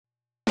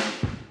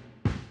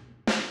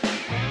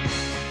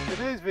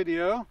Today's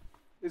video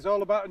is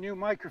all about a new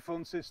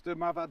microphone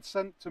system I've had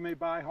sent to me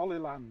by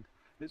HOLLYLAND.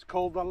 It's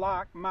called the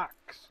LARK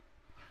MAX,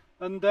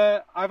 and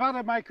I've had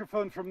a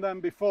microphone from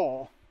them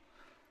before,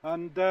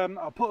 and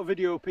I'll put a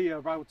video up here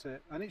about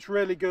it, and it's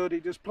really good.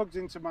 It just plugs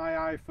into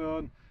my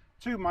iPhone,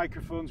 two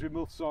microphones with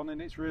muffs on, and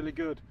it's really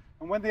good.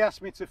 And when they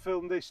asked me to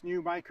film this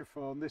new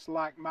microphone, this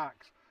LARK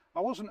MAX,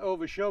 I wasn't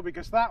oversure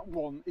because that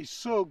one is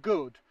so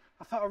good.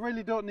 I thought I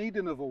really don't need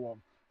another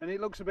one, and it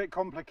looks a bit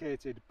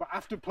complicated, but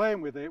after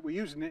playing with it, we're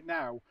using it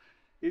now,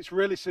 it's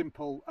really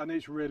simple and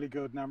it's really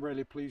good, and I'm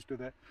really pleased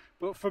with it.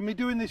 But for me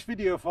doing this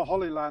video for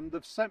HOLLYLAND,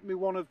 they've sent me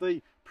one of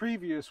the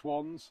previous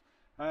ones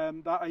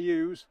that I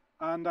use,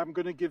 and I'm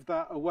going to give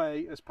that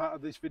away as part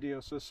of this video,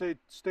 so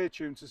stay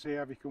tuned to see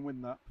how you can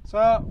win that.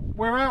 So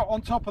we're out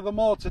on top of the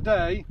moor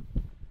today,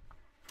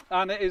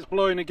 and it is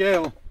blowing a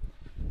gale.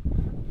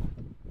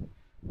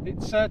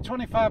 It's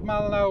 25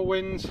 mile an hour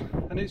winds,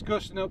 and it's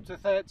gusting up to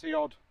 30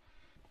 odd.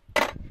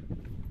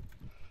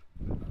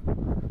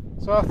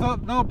 So I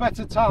thought no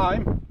better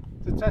time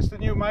to test the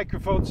new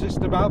microphone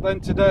system out than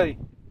today.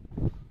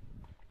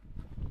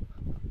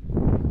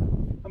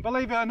 And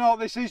believe it or not,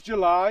 this is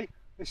July,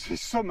 this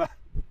is summer.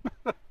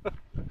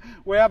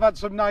 We have had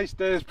some nice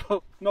days,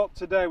 but not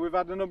today. We've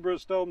had a number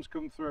of storms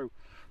come through.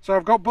 So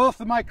I've got both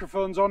the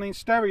microphones on in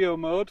stereo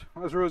mode,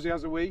 as Rosie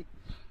has a wee,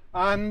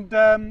 and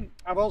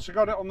I've also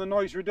got it on the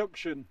noise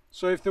reduction.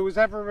 So if there was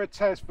ever a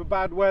test for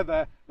bad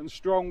weather and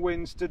strong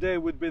winds, today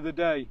would be the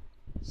day.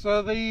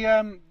 So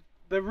the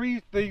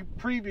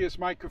previous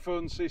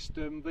microphone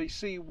system, the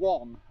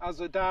C1,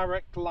 has a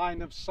direct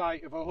line of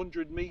sight of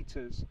 100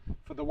 meters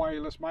for the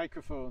wireless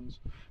microphones,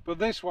 but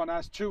this one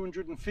has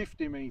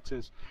 250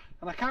 meters,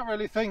 and I can't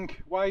really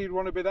think why you'd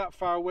want to be that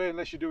far away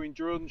unless you're doing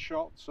drone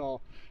shots or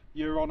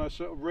you're on a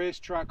sort of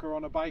racetrack or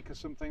on a bike or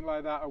something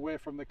like that away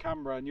from the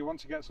camera and you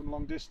want to get some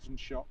long distance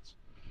shots.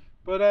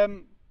 But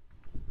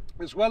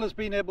as well as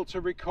being able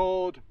to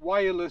record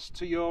wireless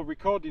to your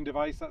recording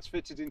device that's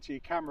fitted into your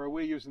camera,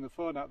 we're using the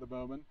phone at the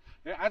moment,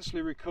 it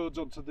actually records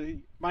onto the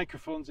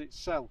microphones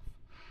itself.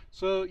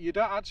 So you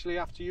don't actually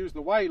have to use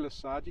the wireless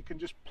side, you can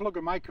just plug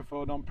a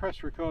microphone on,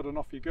 press record, and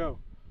off you go.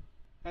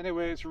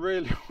 Anyway, it's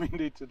really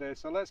windy today,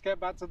 so let's get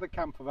back to the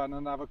camper van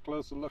and have a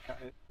closer look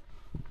at it.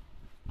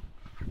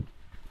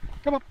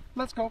 Come on,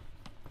 let's go.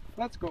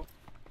 Let's go.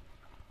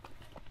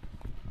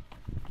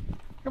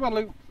 Come on,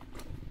 Lou.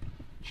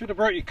 Should have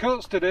brought your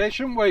coats today,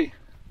 shouldn't we?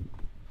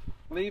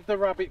 Leave the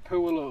rabbit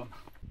poo alone.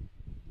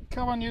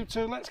 Come on, you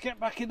two, let's get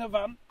back in the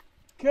van.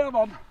 Come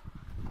on.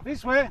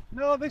 This way.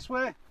 No, this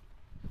way.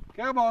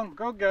 Come on,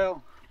 good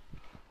girl.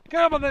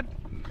 Come on then.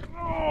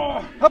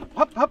 Oh, up,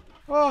 up, up.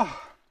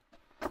 Oh,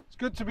 it's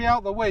good to be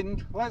out the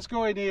wind. Let's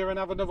go in here and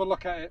have another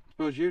look at it.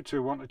 Suppose you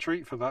two want a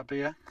treat for that, do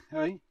you?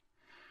 Hey?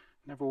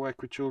 Never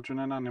work with children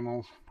and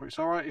animals, but it's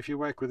alright if you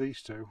work with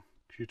these two,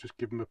 if you just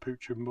give them a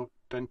pooch and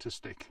dentist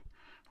stick,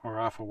 or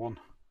half of one.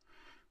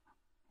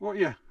 What,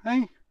 you?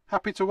 Hey?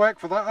 Happy to work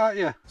for that, aren't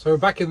you? So we're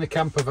back in the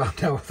camper van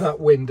now with that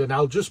wind, and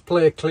I'll just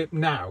play a clip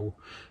now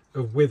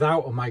of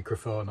without a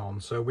microphone on.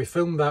 So we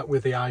filmed that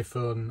with the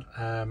iPhone,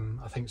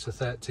 I think it's a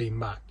 13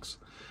 Max,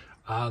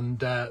 and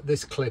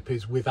this clip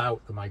is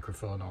without the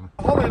microphone on.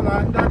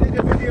 HOLLYLAND, I did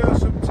a video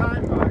some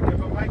time back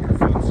of a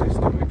microphone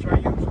system which I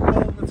use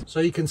all the time.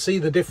 So you can see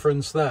the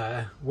difference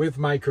there with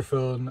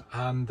microphone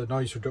and the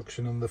noise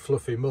reduction and the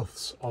fluffy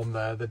muffs on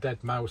there, the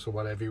dead mouse or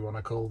whatever you want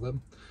to call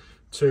them,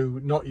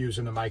 to not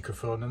using a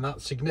microphone, and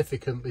that's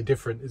significantly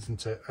different,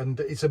 isn't it? And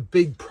it's a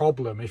big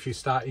problem if you're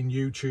starting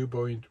YouTube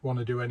or you want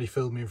to do any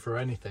filming for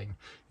anything,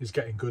 is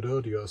getting good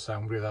audio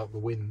sound without the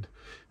wind,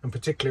 and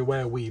particularly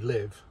where we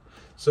live.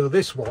 So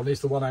this one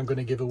is the one I'm going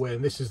to give away,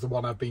 and this is the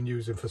one I've been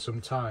using for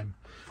some time.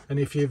 And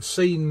if you've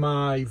seen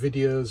my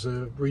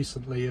videos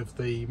recently of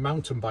the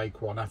mountain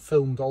bike one, I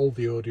filmed all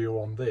the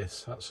audio on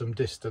this at some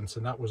distance,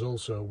 and that was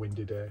also a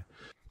windy day.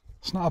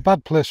 It's not a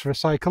bad place for a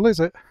cycle,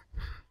 is it?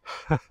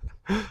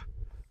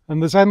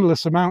 And there's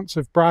endless amounts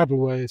of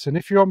bridleways, and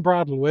if you're on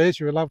bridleways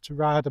you're allowed to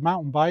ride a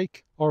mountain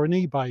bike or an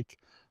e-bike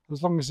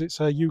as long as it's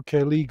a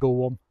UK legal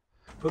one.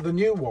 But the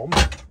new one,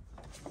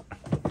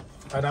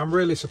 and I'm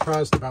really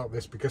surprised about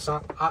this because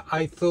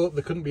I thought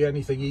there couldn't be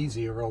anything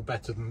easier or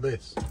better than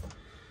this,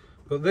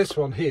 but this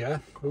one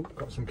here, oh,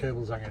 got some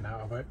cables hanging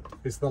out of it,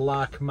 is the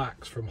LARK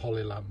MAX from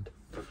HOLLYLAND,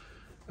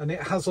 and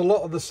it has a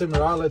lot of the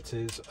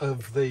similarities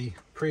of the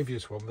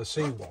previous one, the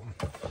C1.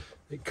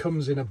 It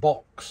comes in a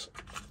box,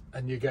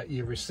 and you get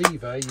your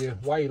receiver, your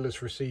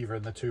wireless receiver,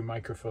 and the two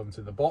microphones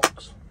in the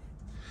box,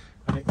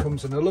 and it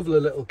comes in a lovely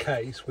little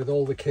case with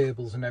all the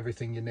cables and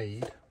everything you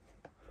need,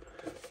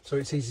 so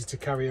it's easy to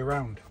carry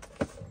around.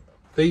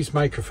 These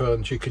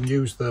microphones, you can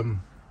use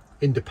them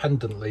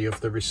independently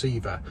of the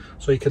receiver,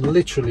 so you can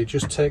literally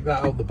just take that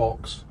out of the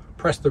box,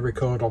 press the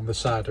record on the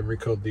side and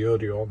record the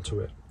audio onto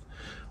it,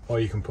 or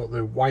you can put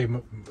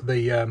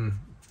the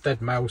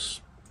dead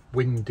mouse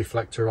wind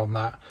deflector on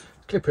that,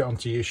 clip it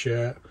onto your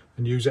shirt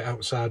and use it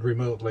outside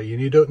remotely,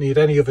 and you don't need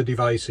any other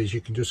devices.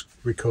 You can just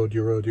record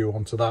your audio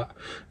onto that,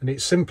 and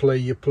it's simply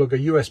you plug a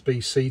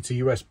USB-C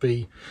to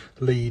USB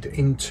lead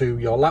into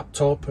your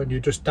laptop and you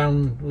just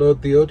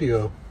download the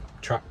audio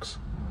tracks.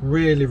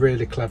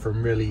 Really clever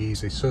and really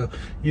easy. So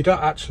you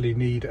don't actually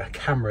need a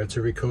camera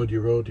to record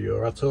your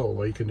audio at all,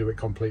 or you can do it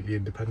completely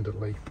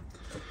independently.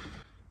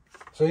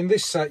 So in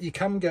this set you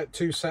can get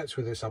 2 sets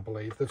with this, I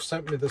believe. They've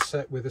sent me the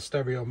set with a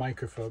stereo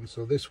microphone,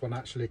 so this one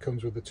actually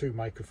comes with the 2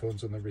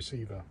 microphones and the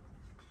receiver.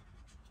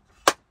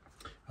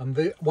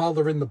 And while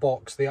they're in the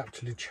box, they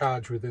actually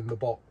charge within the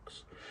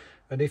box.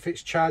 And if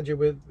it's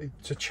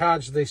to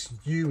charge this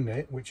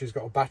unit, which has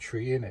got a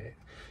battery in it,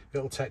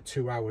 it'll take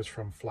 2 hours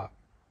from flat.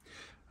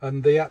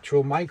 And the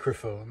actual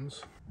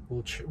microphones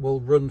will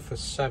run for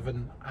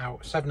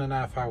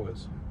 7.5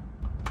 hours.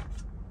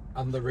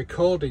 And the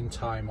recording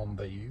time on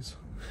these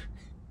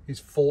is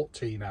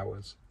 14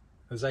 hours.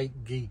 There's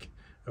 8 gig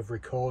of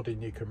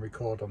recording you can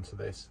record onto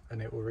this,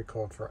 and it will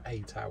record for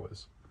 8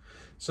 hours.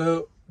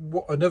 So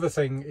another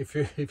thing, if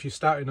you're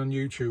starting on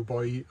YouTube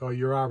or you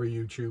are a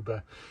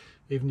YouTuber,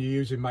 even you're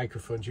using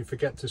microphones, you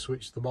forget to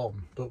switch them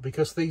on. But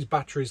because these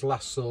batteries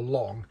last so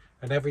long,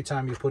 and every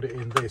time you put it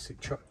in this,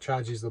 it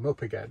charges them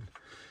up again,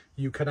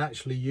 you can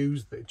actually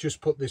just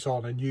put this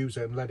on and use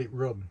it and let it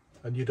run,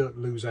 and you don't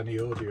lose any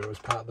audio as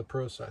part of the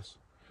process.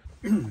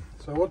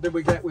 So what did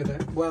we get with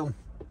it? Well,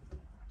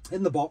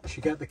 in the box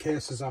you get the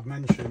case as I've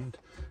mentioned,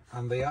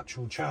 and the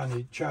actual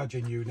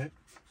charging unit,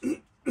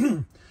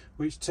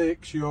 which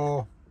takes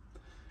your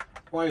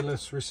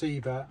wireless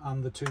receiver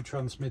and the 2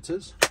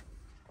 transmitters.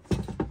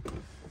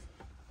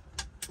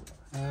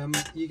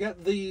 You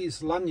get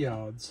these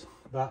lanyards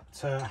that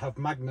have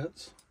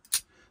magnets,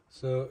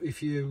 so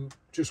if you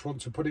just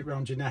want to put it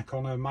around your neck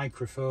on a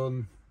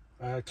microphone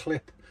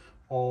clip,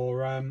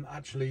 or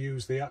actually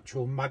use the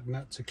actual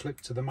magnet to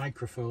clip to the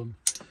microphone,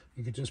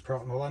 you can just put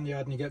it on a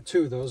lanyard, and you get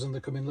 2 of those, and they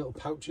come in little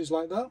pouches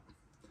like that.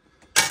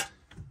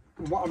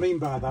 And what I mean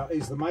by that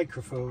is the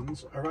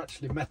microphones are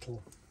actually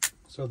metal,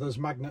 so those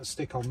magnets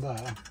stick on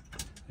there,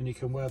 and you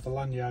can wear the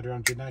lanyard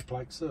around your neck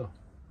like so.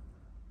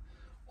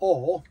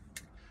 Or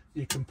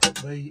you can put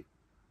the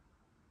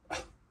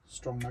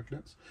strong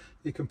magnets,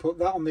 you can put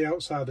that on the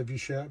outside of your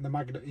shirt and the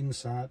magnet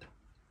inside,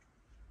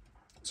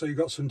 so you've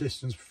got some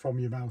distance from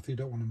your mouth, you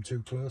don't want them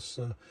too close,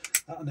 so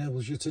that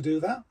enables you to do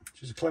that,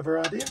 which is a clever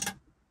idea.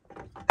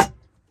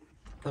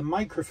 The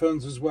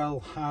microphones as well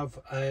have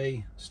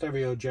a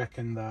stereo jack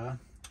in there,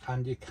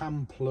 and you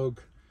can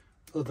plug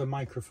other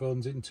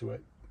microphones into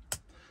it.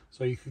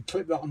 So you could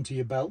clip that onto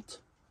your belt,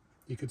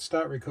 you could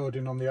start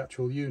recording on the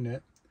actual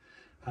unit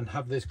and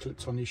have this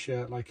clipped on your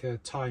shirt like a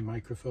tie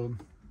microphone.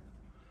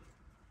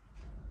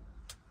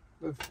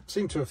 They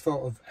seem to have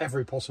thought of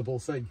every possible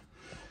thing.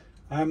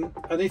 And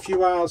if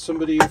you are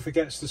somebody who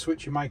forgets to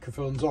switch your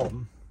microphones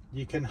on,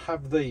 you can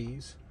have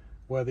these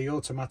where they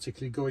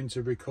automatically go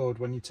into record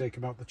when you take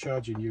them out the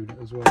charging unit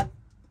as well.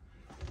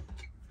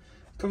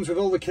 Comes with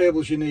all the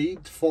cables you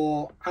need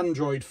for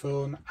Android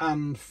phone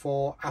and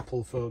for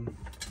Apple phone.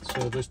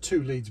 So there's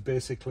 2 leads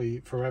basically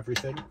for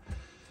everything.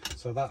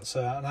 So that's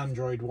an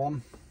Android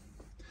one,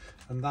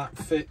 and that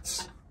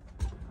fits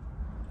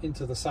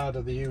into the side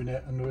of the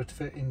unit and would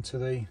fit into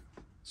the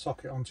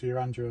socket onto your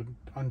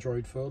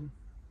Android phone.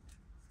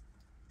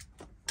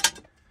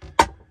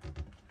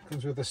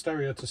 Comes with a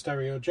stereo to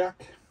stereo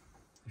jack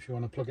if you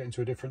want to plug it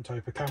into a different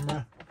type of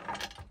camera.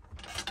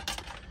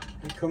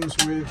 It comes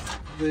with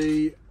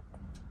the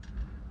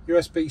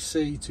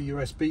USB-C to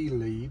USB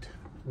lead,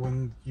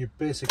 when you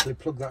basically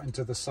plug that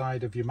into the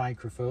side of your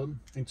microphone,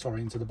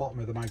 into the bottom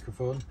of the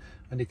microphone,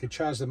 and you can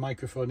charge the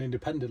microphone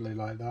independently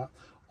like that,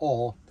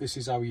 or this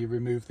is how you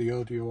remove the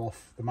audio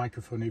off the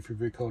microphone if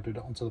you've recorded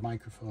it onto the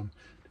microphone.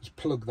 Just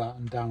plug that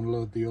and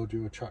download the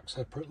audio track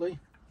separately.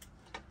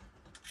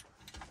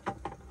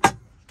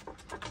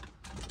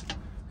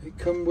 It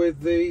comes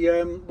with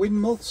the wind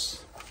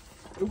muffs.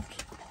 Oops.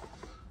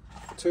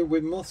 2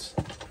 wind muffs.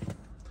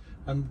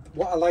 And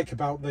what I like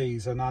about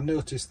these, and I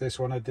noticed this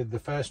when I did the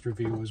first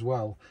review as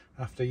well,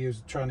 after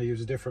trying to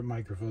use a different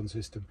microphone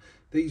system,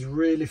 these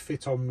really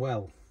fit on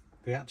well.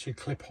 They actually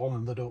clip on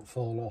and they don't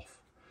fall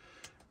off.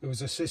 There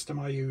was a system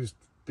I used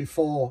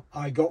before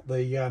I got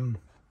the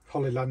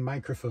HOLLYLAND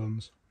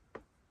microphones,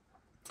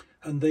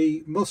 and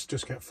they must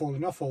just get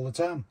falling off all the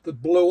time.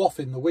 They'd blow off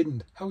in the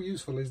wind. How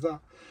useful is that?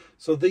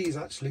 So these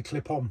actually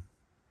clip on,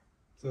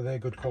 so they're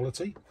good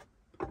quality.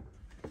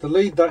 The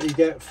lead that you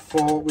get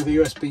with the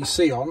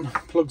USB-C on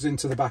plugs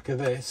into the back of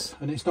this,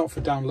 and it's not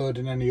for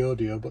downloading any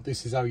audio, but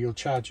this is how you'll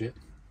charge it,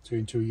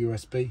 into a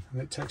USB,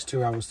 and it takes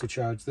 2 hours to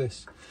charge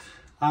this.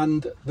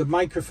 And the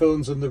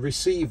microphones and the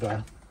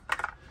receiver,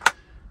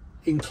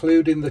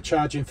 including the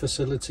charging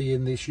facility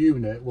in this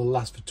unit, will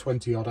last for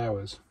 20 odd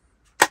hours,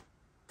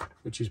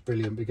 which is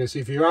brilliant, because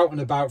if you're out and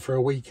about for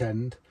a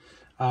weekend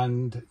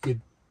and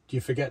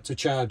you forget to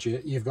charge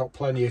it, you've got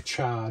plenty of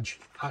charge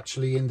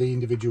actually in the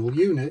individual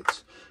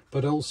units,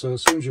 but also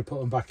as soon as you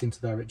put them back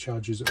into there, it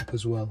charges it up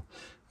as well.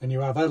 And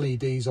you have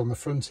LEDs on the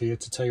front here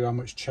to tell you how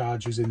much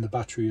charge is in the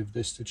battery of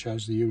this to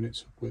charge the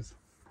units up with.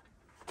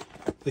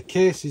 The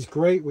case is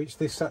great, which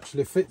this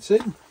actually fits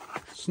in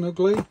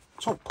snugly.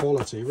 Top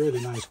quality,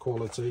 really nice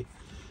quality.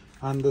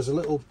 And there's a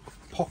little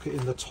pocket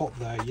in the top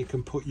there you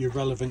can put your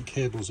relevant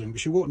cables in,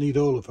 because you won't need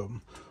all of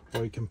them,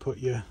 or you can put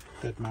your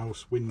dead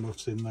mouse wind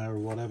nuts in there or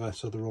whatever,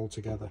 so they're all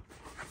together.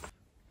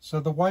 So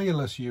the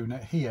wireless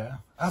unit here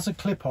has a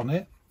clip on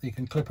it. You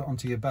can clip it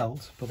onto your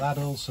belt, but that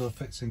also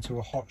fits into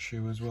a hot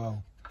shoe as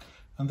well.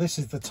 And this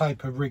is the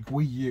type of rig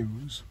we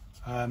use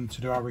to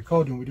do our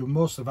recording. We do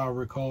most of our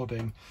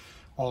recording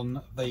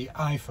on the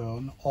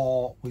iPhone,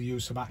 or we'll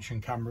use some action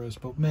cameras,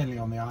 but mainly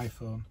on the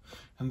iPhone.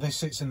 And this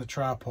sits in the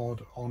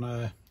tripod on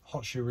a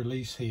hot shoe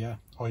release here,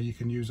 or you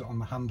can use it on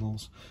the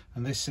handles,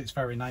 and this sits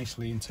very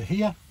nicely into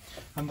here.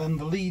 And then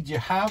the lead you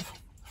have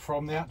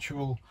from the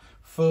actual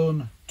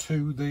phone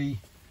to the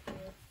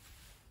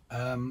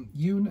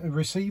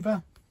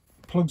receiver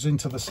plugs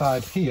into the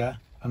side here,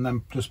 and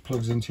then just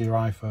plugs into your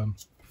iPhone,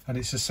 and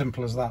it's as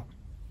simple as that.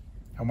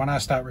 And when I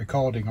start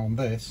recording on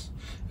this,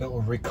 it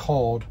will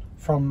record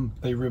from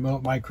the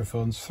remote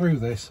microphones through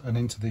this and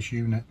into this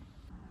unit.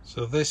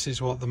 So this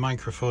is what the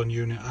microphone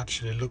unit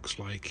actually looks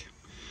like.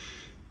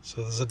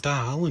 So there's a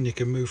dial, and you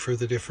can move through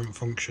the different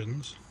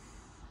functions,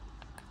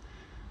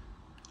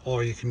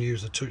 or you can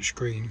use a touch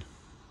screen,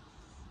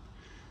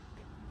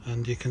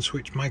 and you can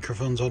switch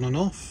microphones on and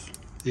off.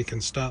 You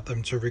can start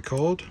them to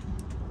record,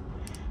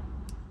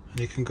 and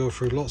you can go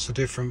through lots of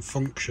different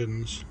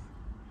functions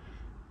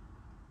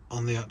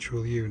on the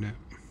actual unit.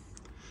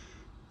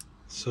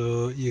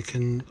 So you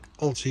can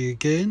alter your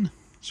gain,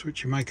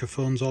 switch your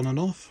microphones on and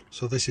off.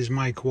 So this is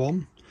mic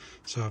 1,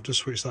 so I've just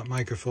switched that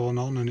microphone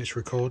on and it's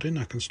recording.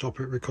 I can stop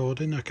it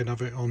recording, I can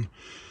have it on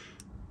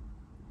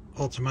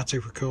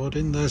automatic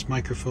recording. There's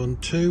microphone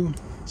 2,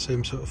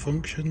 same sort of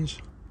functions.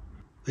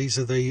 These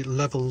are the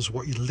levels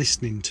what you're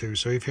listening to,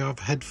 so if you have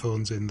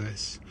headphones in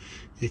this,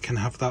 you can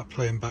have that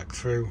playing back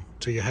through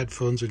to your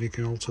headphones, and you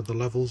can alter the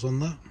levels on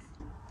that.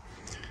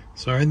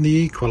 So in the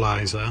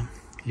equalizer,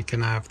 you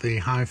can have the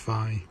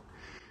hi-fi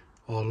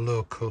or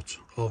low cut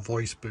or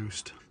voice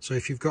boost. So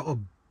if you've got a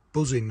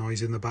buzzing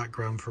noise in the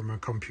background from a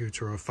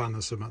computer or a fan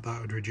or something,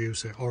 that would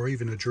reduce it, or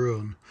even a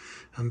drone,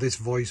 and this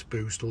voice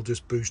boost will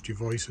just boost your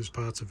voice as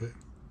part of it.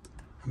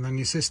 And then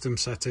your system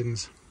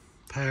settings,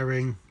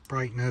 pairing,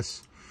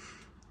 brightness,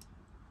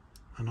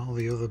 and all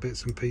the other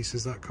bits and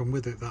pieces that come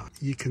with it. That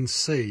you can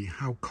see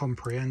how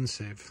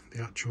comprehensive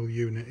the actual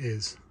unit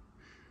is,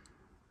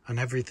 and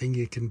everything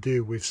you can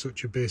do with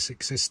such a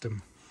basic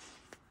system.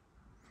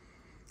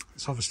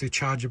 It's obviously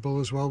chargeable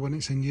as well when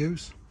it's in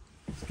use.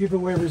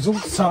 Giveaway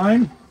results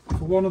time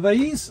for one of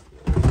these.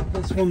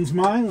 This one's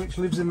mine, which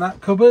lives in that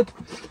cupboard.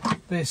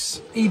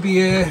 This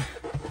EBA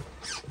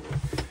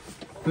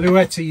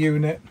Bluetti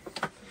unit.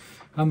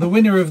 And the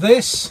winner of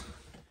this,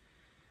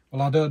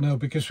 well, I don't know,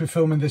 because we're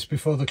filming this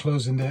before the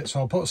closing date, so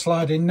I'll put a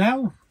slide in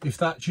now. If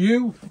that's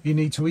you, you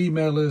need to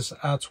email us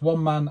at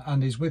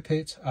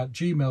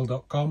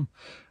onemanandhiswhippet@gmail.com,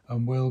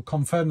 and we'll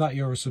confirm that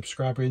you're a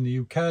subscriber in the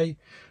UK,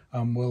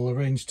 and we'll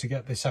arrange to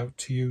get this out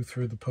to you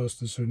through the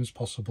post as soon as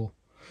possible.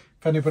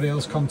 If anybody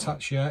else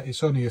contacts you,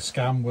 it's only a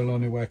scam. We'll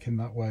only work in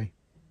that way.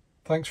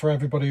 Thanks for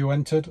everybody who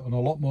entered, and a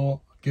lot more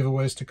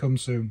giveaways to come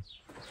soon.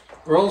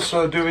 We're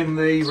also doing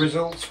the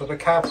results for the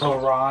CarPro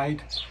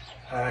Ride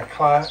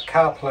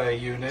CarPlay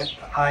unit,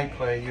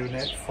 iPlay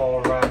unit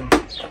for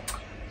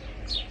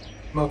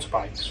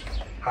motorbikes.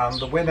 And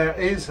the winner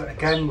is,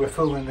 again, we're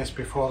filming this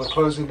before the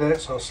closing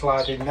date, so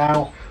slide in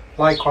now.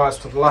 Likewise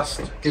to the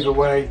last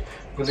giveaway,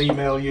 we'll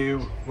email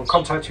you, we'll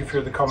contact you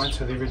through the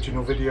comments of the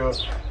original video,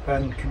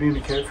 then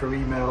communicate through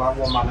email at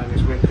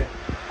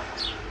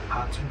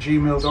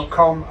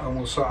onemanandhiswhippet@gmail.com, and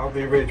we'll sort out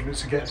the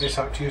arrangements to get this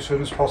out to you as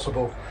soon as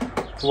possible.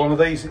 For one of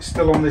these, it's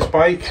still on this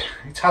bike.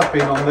 It has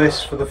been on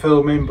this for the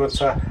filming, but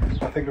I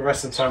think the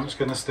rest of the time it's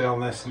going to stay on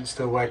this, and it's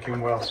still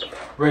working well.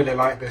 Really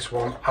like this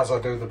one, as I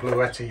do the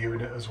Bluetti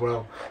unit as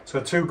well.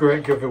 So 2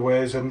 great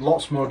giveaways, and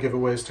lots more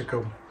giveaways to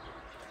come.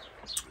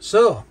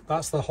 So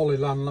that's the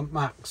HOLLYLAND LARK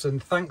MAX,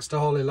 and thanks to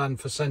HOLLYLAND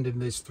for sending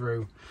this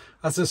through.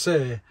 As I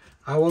say,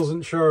 I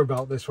wasn't sure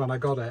about this when I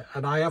got it,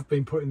 and I have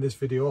been putting this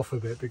video off a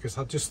bit because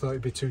I just thought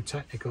it'd be too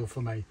technical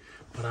for me,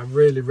 but I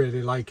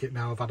really like it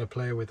now I've had a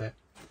play with it.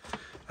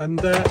 And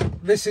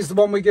this is the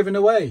one we're giving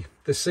away,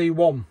 the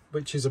C1,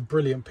 which is a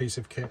brilliant piece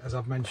of kit, as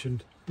I've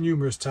mentioned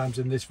numerous times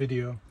in this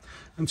video.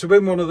 And to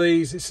win one of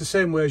these, it's the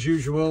same way as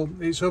usual.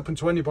 It's open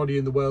to anybody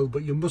in the world,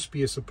 but you must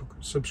be a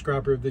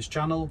subscriber of this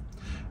channel.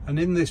 And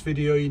in this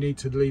video, you need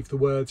to leave the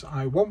words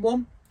 "I want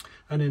one."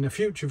 And in a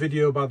future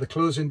video by the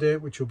closing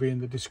date, which will be in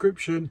the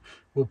description,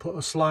 we'll put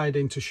a slide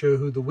in to show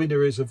who the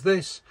winner is of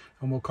this,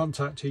 and we'll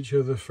contact each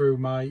other through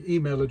my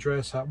email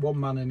address at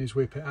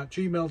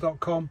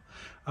onemanandhiswhippet@gmail.com,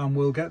 and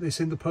we'll get this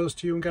in the post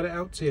to you and get it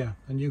out to you,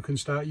 and you can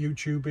start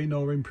YouTubing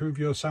or improve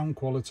your sound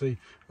quality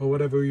or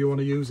whatever you want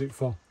to use it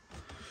for.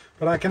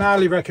 But I can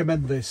highly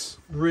recommend this.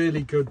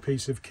 Really good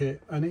piece of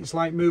kit, and it's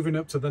like moving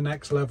up to the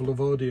next level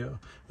of audio,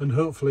 and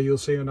hopefully you'll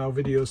see in our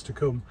videos to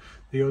come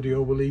the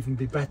audio will even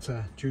be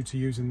better due to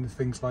using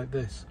things like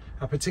this.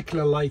 I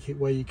particularly like it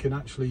where you can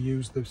actually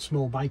use the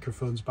small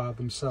microphones by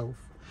themselves.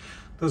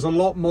 There's a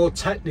lot more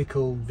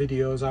technical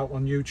videos out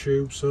on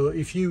YouTube, so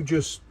if you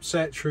just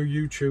search through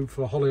YouTube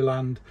for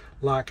HOLLYLAND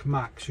LARK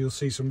MAX, you'll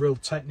see some real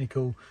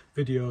technical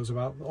videos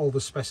about all the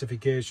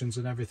specifications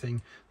and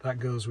everything that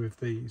goes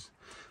with these.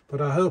 But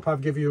I hope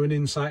I've given you an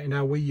insight in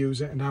how we use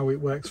it and how it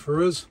works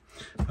for us,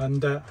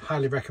 and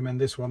highly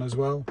recommend this one as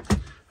well.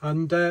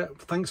 And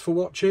thanks for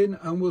watching,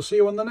 and we'll see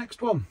you on the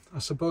next one. I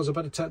suppose I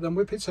better take them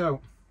whippets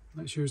out.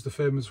 Let's use the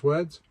famous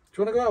words.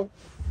 Do you want to go out?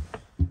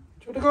 Do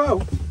you want to go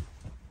out?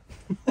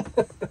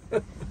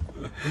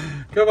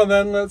 Come on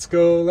then, let's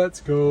go, let's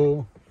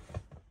go.